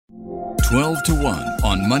12 to 1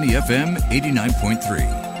 on Money FM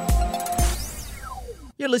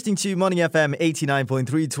 89.3. You're listening to Money FM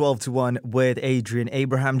 89.3, 12 to 1 with Adrian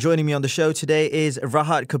Abraham. Joining me on the show today is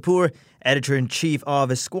Rahat Kapoor, Editor-in-Chief of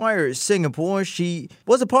Esquire Singapore. She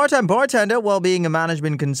was a part-time bartender while being a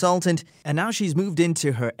management consultant, and now she's moved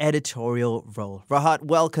into her editorial role. Rahat,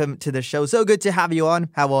 welcome to the show. So good to have you on.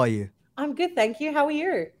 How are you? I'm good, thank you. How are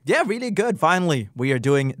you? Yeah, really good. Finally, we are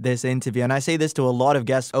doing this interview. And I say this to a lot of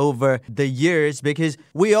guests over the years because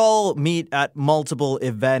we all meet at multiple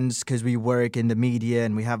events because we work in the media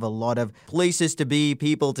and we have a lot of places to be,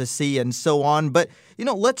 people to see, and so on. But,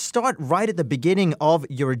 let's start right at the beginning of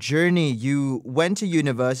your journey. You went to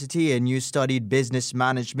university and you studied business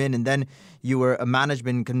management, and then you were a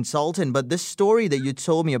management consultant. But this story that you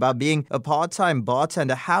told me about being a part-time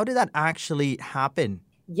bartender, how did that actually happen?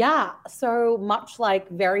 Yeah, so much like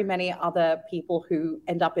very many other people who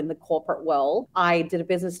end up in the corporate world, I did a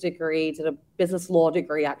business degree, did a business law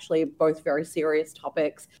degree, actually, both very serious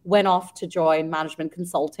topics, went off to join management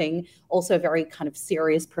consulting, also a very kind of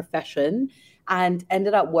serious profession, and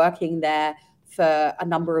ended up working there for a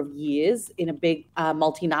number of years in a big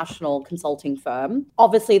multinational consulting firm.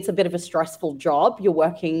 Obviously, it's a bit of a stressful job. You're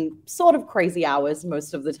working sort of crazy hours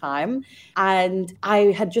most of the time. And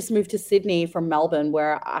I had just moved to Sydney from Melbourne,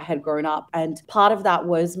 where I had grown up. And part of that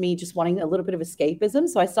was me just wanting a little bit of escapism.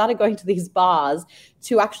 So I started going to these bars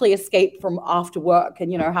to actually escape from after work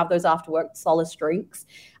and, have those after work solace drinks,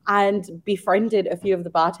 and befriended a few of the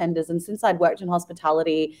bartenders. And since I'd worked in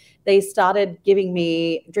hospitality, they started giving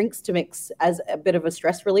me drinks to mix as a bit of a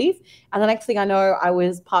stress relief. And the next thing I know, I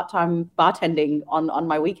was part-time bartending on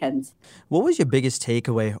my weekends. What was your biggest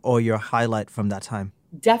takeaway or your highlight from that time?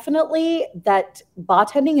 Definitely that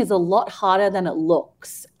bartending is a lot harder than it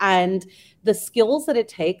looks. And the skills that it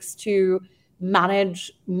takes to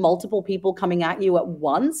manage multiple people coming at you at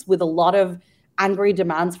once with a lot of angry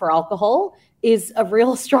demands for alcohol is a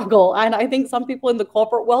real struggle. And I think some people in the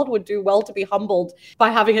corporate world would do well to be humbled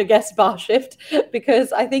by having a guest bar shift,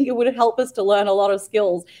 because I think it would help us to learn a lot of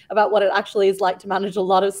skills about what it actually is like to manage a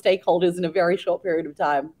lot of stakeholders in a very short period of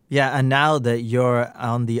time. Yeah, and now that you're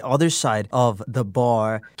on the other side of the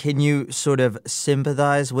bar, can you sort of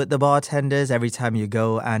sympathize with the bartenders every time you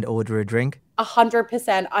go and order a drink?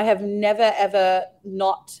 100%. I have never, ever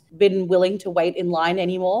not been willing to wait in line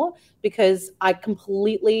anymore, because I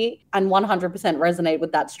completely and 100% resonate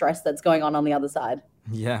with that stress that's going on the other side.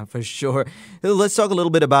 Yeah, for sure. Let's talk a little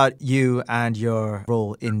bit about you and your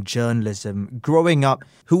role in journalism. Growing up,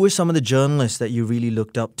 who were some of the journalists that you really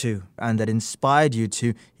looked up to and that inspired you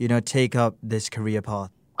to, take up this career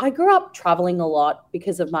path? I grew up traveling a lot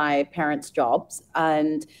because of my parents' jobs,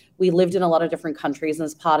 and we lived in a lot of different countries. And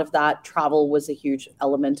as part of that, travel was a huge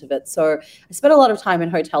element of it. So I spent a lot of time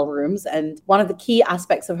in hotel rooms. And one of the key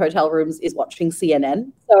aspects of hotel rooms is watching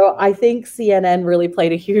CNN. So I think CNN really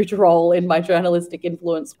played a huge role in my journalistic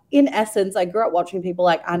influence. In essence, I grew up watching people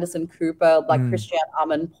like Anderson Cooper, like Christiane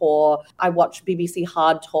Amanpour. I watched BBC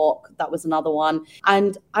Hard Talk. That was another one.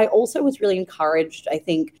 And I also was really encouraged, I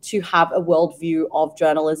think, to have a worldview of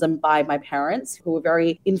journalism by my parents, who were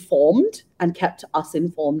very informed and kept us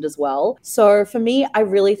informed as well. So for me, I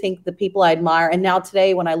really think the people I admire, and now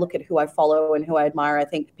today when I look at who I follow and who I admire, I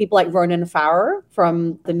think people like Ronan Farrow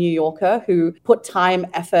from The New Yorker, who put time,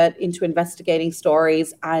 effort into investigating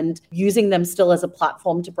stories and using them still as a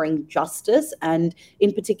platform to bring justice, and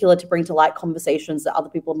in particular to bring to light conversations that other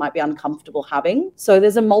people might be uncomfortable having. So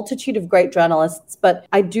there's a multitude of great journalists, but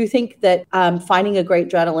I do think that finding a great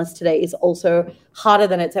journalist today is also harder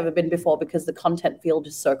than it's ever been before, because the content field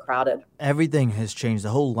is so crowded. Everything has changed. The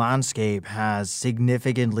whole landscape has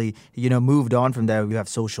significantly, moved on from there. You have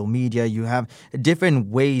social media, you have different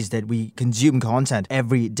ways that we consume content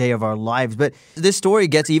every day of our lives. But this story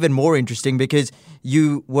gets even more interesting because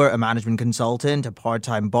you were a management consultant, a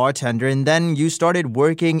part-time bartender, and then you started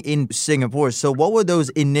working in Singapore. So what were those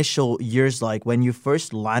initial years like when you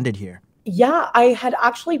first landed here? Yeah, I had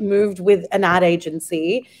actually moved with an ad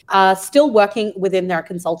agency, still working within their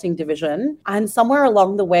consulting division. And somewhere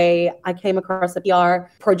along the way, I came across a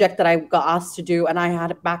PR project that I got asked to do, and I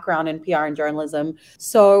had a background in PR and journalism.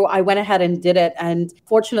 So I went ahead and did it. And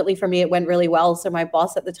fortunately for me, it went really well. So my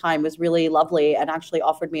boss at the time was really lovely and actually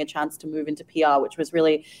offered me a chance to move into PR, which was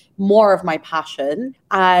really more of my passion.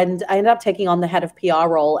 And I ended up taking on the head of PR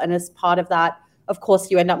role. And as part of that, of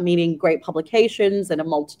course, you end up meeting great publications and a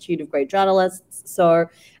multitude of great journalists. So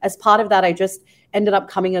as part of that, I just ended up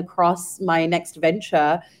coming across my next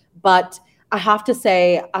venture. But I have to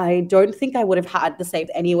say, I don't think I would have had the same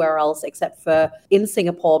anywhere else except for in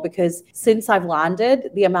Singapore, because since I've landed,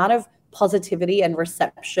 the amount of positivity and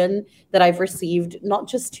reception that I've received, not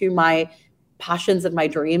just to my passions and my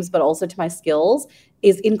dreams, but also to my skills,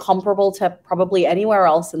 is incomparable to probably anywhere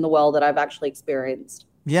else in the world that I've actually experienced.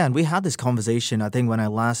 Yeah, and we had this conversation, I think, when I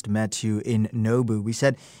last met you in Nobu. We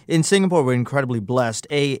said in Singapore, we're incredibly blessed.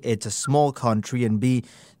 A, it's a small country, and B,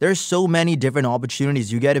 there's so many different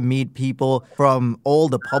opportunities. You get to meet people from all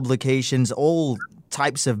the publications, all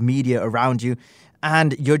types of media around you,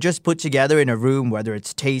 and you're just put together in a room, whether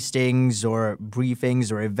it's tastings or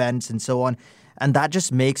briefings or events and so on. And that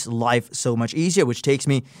just makes life so much easier, which takes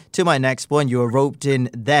me to my next point. You were roped in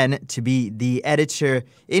then to be the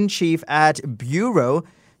editor-in-chief at Bureau.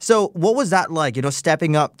 So what was that like,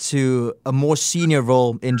 stepping up to a more senior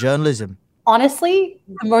role in journalism? Honestly,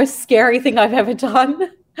 the most scary thing I've ever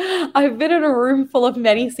done. I've been in a room full of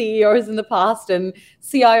many CEOs in the past and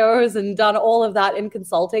CIOs and done all of that in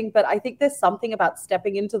consulting. But I think there's something about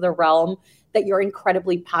stepping into the realm that you're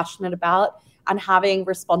incredibly passionate about and having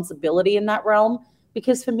responsibility in that realm.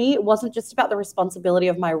 Because for me, it wasn't just about the responsibility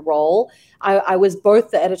of my role. I was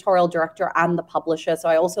both the editorial director and the publisher. So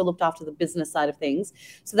I also looked after the business side of things.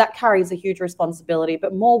 So that carries a huge responsibility.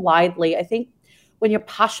 But more widely, I think when you're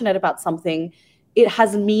passionate about something, it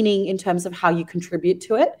has meaning in terms of how you contribute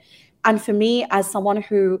to it. And for me, as someone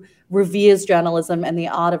who reveres journalism and the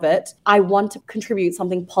art of it, I want to contribute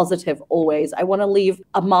something positive always. I want to leave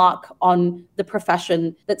a mark on the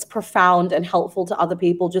profession that's profound and helpful to other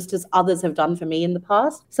people, just as others have done for me in the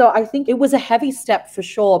past. So I think it was a heavy step for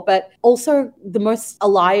sure, but also the most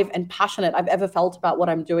alive and passionate I've ever felt about what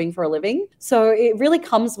I'm doing for a living. So it really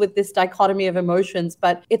comes with this dichotomy of emotions,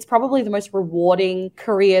 but it's probably the most rewarding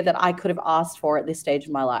career that I could have asked for at this stage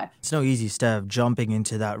of my life. It's no easy step jumping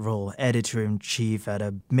into that role, editor-in-chief at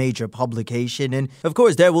a major publication. And of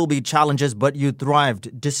course, there will be challenges, but you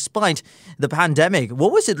thrived despite the pandemic.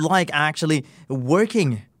 What was it like actually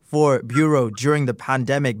working for Bureau during the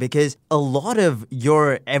pandemic? Because a lot of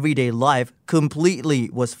your everyday life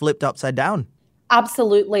completely was flipped upside down.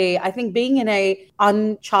 Absolutely. I think being in a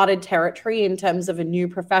uncharted territory in terms of a new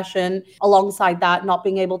profession, alongside that, not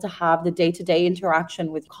being able to have the day-to-day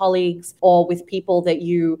interaction with colleagues or with people that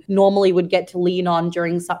you normally would get to lean on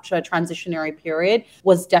during such a transitionary period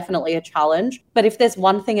was definitely a challenge. But if there's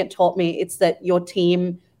one thing it taught me, it's that your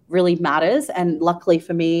team really matters. And luckily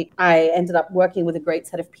for me, I ended up working with a great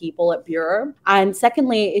set of people at Bureau. And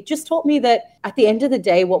secondly, it just taught me that at the end of the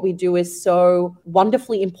day, what we do is so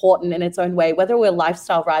wonderfully important in its own way, whether we're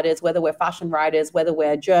lifestyle writers, whether we're fashion writers, whether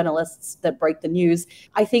we're journalists that break the news.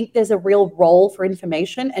 I think there's a real role for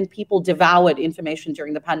information, and people devoured information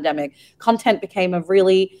during the pandemic. Content became a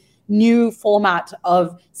really new format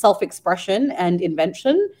of self-expression and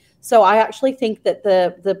invention. So I actually think that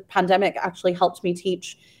the pandemic actually helped me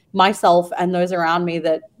teach myself and those around me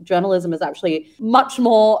that journalism is actually much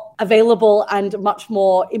more available and much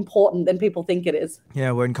more important than people think it is.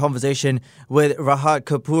 Yeah, we're in conversation with Rahat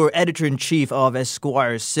Kapoor, editor-in-chief of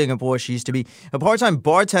Esquire Singapore. She used to be a part-time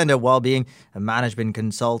bartender while being a management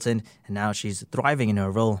consultant, and now she's thriving in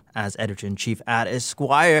her role as editor-in-chief at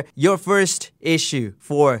Esquire. Your first issue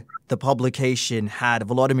for the publication had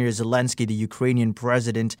Volodymyr Zelensky, the Ukrainian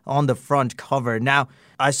president, on the front cover. Now,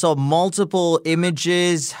 I saw multiple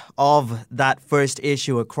images of that first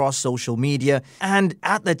issue across social media. And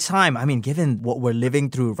at the time, given what we're living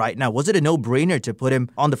through right now, was it a no-brainer to put him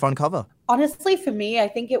on the front cover? Honestly, for me, I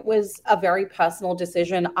think it was a very personal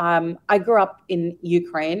decision. I grew up in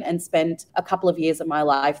Ukraine and spent a couple of years of my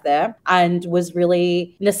life there and was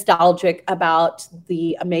really nostalgic about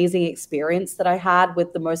the amazing experience that I had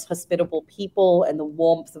with the most hospitable people and the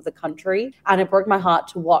warmth of the country. And it broke my heart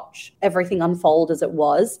to watch everything unfold as it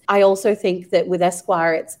was. I also think that with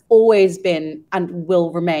Esquire, it's always been and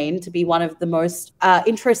will remain to be one of the most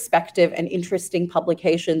introspective and interesting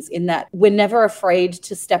publications, in that we're never afraid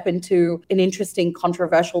to step into an interesting,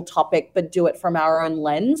 controversial topic, but do it from our own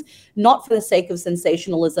lens, not for the sake of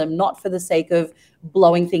sensationalism, not for the sake of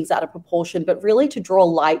blowing things out of proportion, but really to draw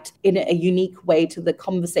light in a unique way to the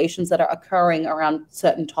conversations that are occurring around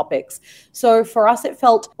certain topics. So for us, it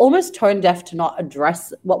felt almost tone deaf to not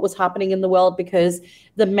address what was happening in the world, because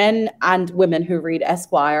the men and women who read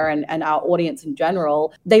Esquire and our audience in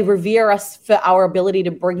general, they revere us for our ability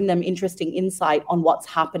to bring them interesting insight on what's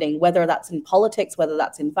happening, whether that's in politics, whether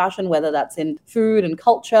that's in fashion, whether that's in food and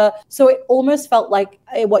culture. So it almost felt like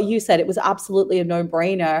what you said, it was absolutely a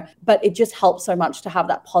no-brainer, but it just helped so much to have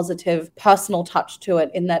that positive personal touch to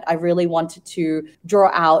it, in that I really wanted to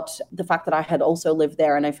draw out the fact that I had also lived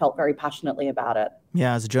there and I felt very passionately about it.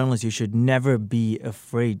 Yeah, as a journalist, you should never be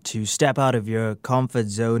afraid to step out of your comfort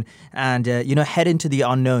zone and, head into the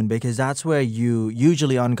unknown, because that's where you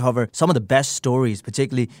usually uncover some of the best stories,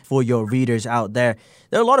 particularly for your readers out there.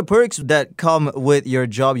 There are a lot of perks that come with your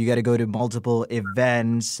job. You got to go to multiple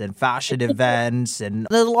events and fashion events, and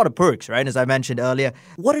there's a lot of perks, right? As I mentioned earlier,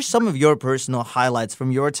 what are some of your personal highlights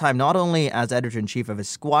from your time, not only as editor-in-chief of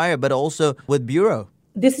Esquire, but also with Bureau?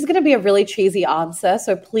 This is going to be a really cheesy answer,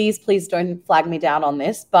 so please don't flag me down on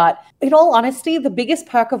this. But in all honesty, the biggest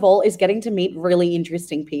perk of all is getting to meet really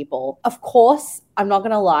interesting people. Of course, I'm not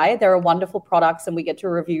going to lie, there are wonderful products and we get to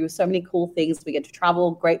review so many cool things. We get to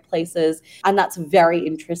travel great places, and that's very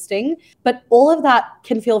interesting. But all of that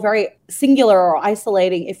can feel very singular or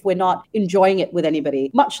isolating if we're not enjoying it with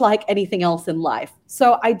anybody, much like anything else in life.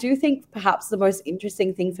 So I do think perhaps the most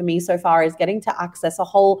interesting thing for me so far is getting to access a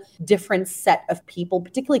whole different set of people,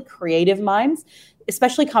 particularly creative minds,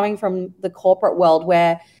 especially coming from the corporate world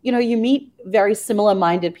where, you meet very similar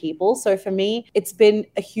minded people. So for me, it's been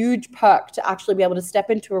a huge perk to actually be able to step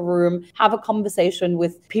into a room, have a conversation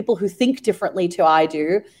with people who think differently to I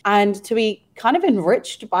do, and to be kind of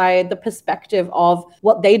enriched by the perspective of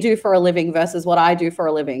what they do for a living versus what I do for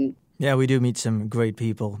a living. Yeah, we do meet some great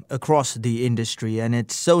people across the industry, and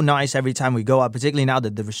it's so nice every time we go out, particularly now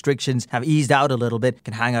that the restrictions have eased out a little bit,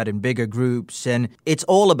 can hang out in bigger groups, and it's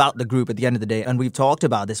all about the group at the end of the day. And we've talked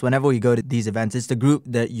about this whenever we go to these events. It's the group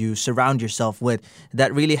that you surround yourself with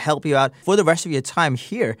that really help you out for the rest of your time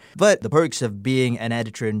here. But the perks of being an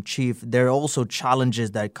editor-in-chief, there are also challenges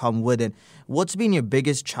that come with it. What's been your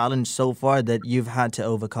biggest challenge so far that you've had to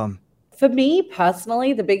overcome? For me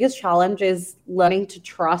personally, the biggest challenge is learning to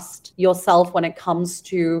trust yourself when it comes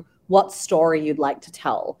to what story you'd like to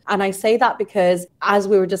tell. And I say that because, as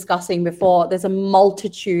we were discussing before, there's a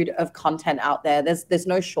multitude of content out there. There's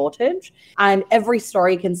no shortage, and every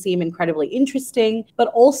story can seem incredibly interesting. But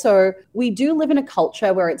also, we do live in a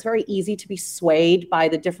culture where it's very easy to be swayed by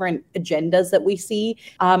the different agendas that we see,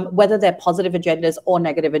 whether they're positive agendas or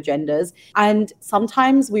negative agendas. And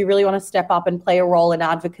sometimes we really want to step up and play a role in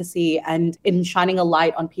advocacy and in shining a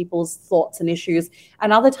light on people's thoughts and issues.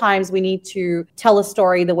 And other times we need to tell a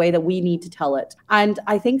story the way that we need to tell it. And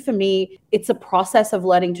I think for me, it's a process of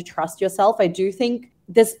learning to trust yourself. I do think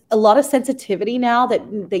there's a lot of sensitivity now that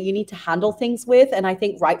you need to handle things with. And I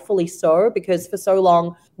think rightfully so, because for so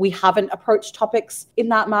long, we haven't approached topics in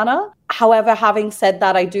that manner. However, having said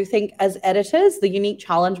that, I do think as editors, the unique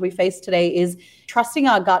challenge we face today is trusting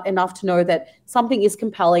our gut enough to know that something is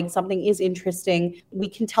compelling, something is interesting. We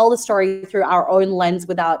can tell the story through our own lens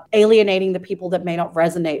without alienating the people that may not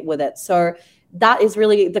resonate with it. So that is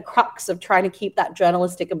really the crux of trying to keep that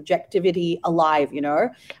journalistic objectivity alive,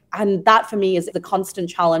 And that for me is the constant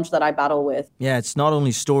challenge that I battle with. Yeah, it's not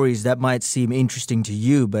only stories that might seem interesting to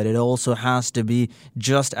you, but it also has to be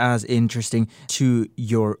just as interesting to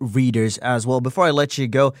your readers as well. Before I let you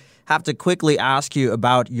go, have to quickly ask you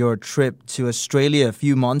about your trip to Australia a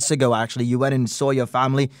few months ago, actually. You went and saw your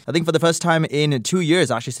family, I think for the first time in 2 years,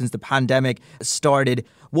 actually, since the pandemic started.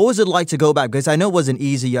 What was it like to go back? Because I know it wasn't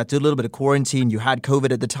easy. You had to do a little bit of quarantine. You had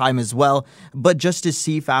COVID at the time as well. But just to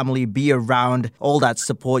see family, be around all that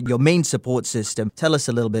support, your main support system. Tell us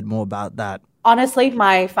a little bit more about that. Honestly,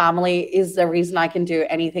 my family is the reason I can do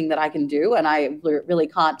anything that I can do. And I really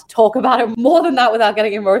can't talk about it more than that without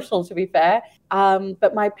getting emotional, to be fair.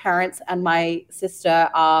 But my parents and my sister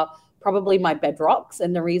are probably my bedrocks,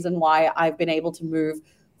 and the reason why I've been able to move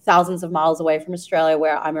thousands of miles away from Australia,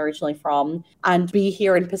 where I'm originally from, and be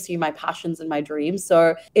here and pursue my passions and my dreams.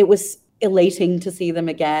 So it was elating to see them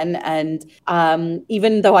again. And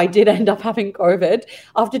even though I did end up having COVID,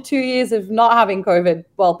 after 2 years of not having COVID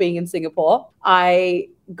while being in Singapore, I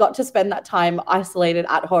got to spend that time isolated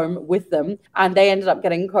at home with them. And they ended up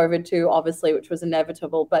getting COVID too, obviously, which was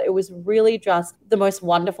inevitable. But it was really just the most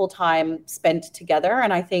wonderful time spent together.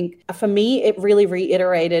 And I think for me, it really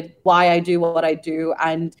reiterated why I do what I do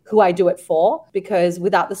and who I do it for. Because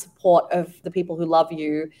without the support of the people who love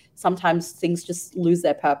you, sometimes things just lose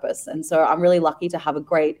their purpose. And so I'm really lucky to have a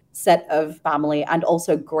great set of family and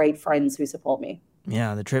also great friends who support me.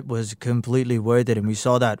 Yeah, the trip was completely worth it, and we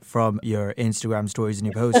saw that from your Instagram stories and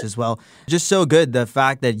your posts as well. Just so good, the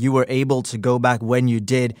fact that you were able to go back when you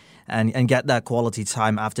did and get that quality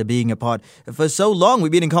time after being apart for so long.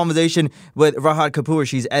 We've been in conversation with Rahat Kapoor.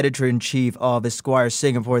 She's editor-in-chief of Esquire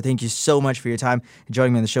Singapore. Thank you so much for your time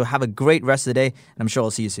joining me on the show. Have a great rest of the day, and I'm sure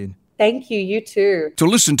I'll see you soon. Thank you. You too. To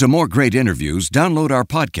listen to more great interviews, download our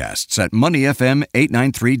podcasts at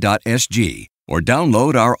moneyfm893.sg or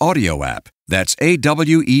download our audio app. That's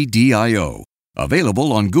AWEDIO.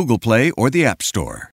 Available on Google Play or the App Store.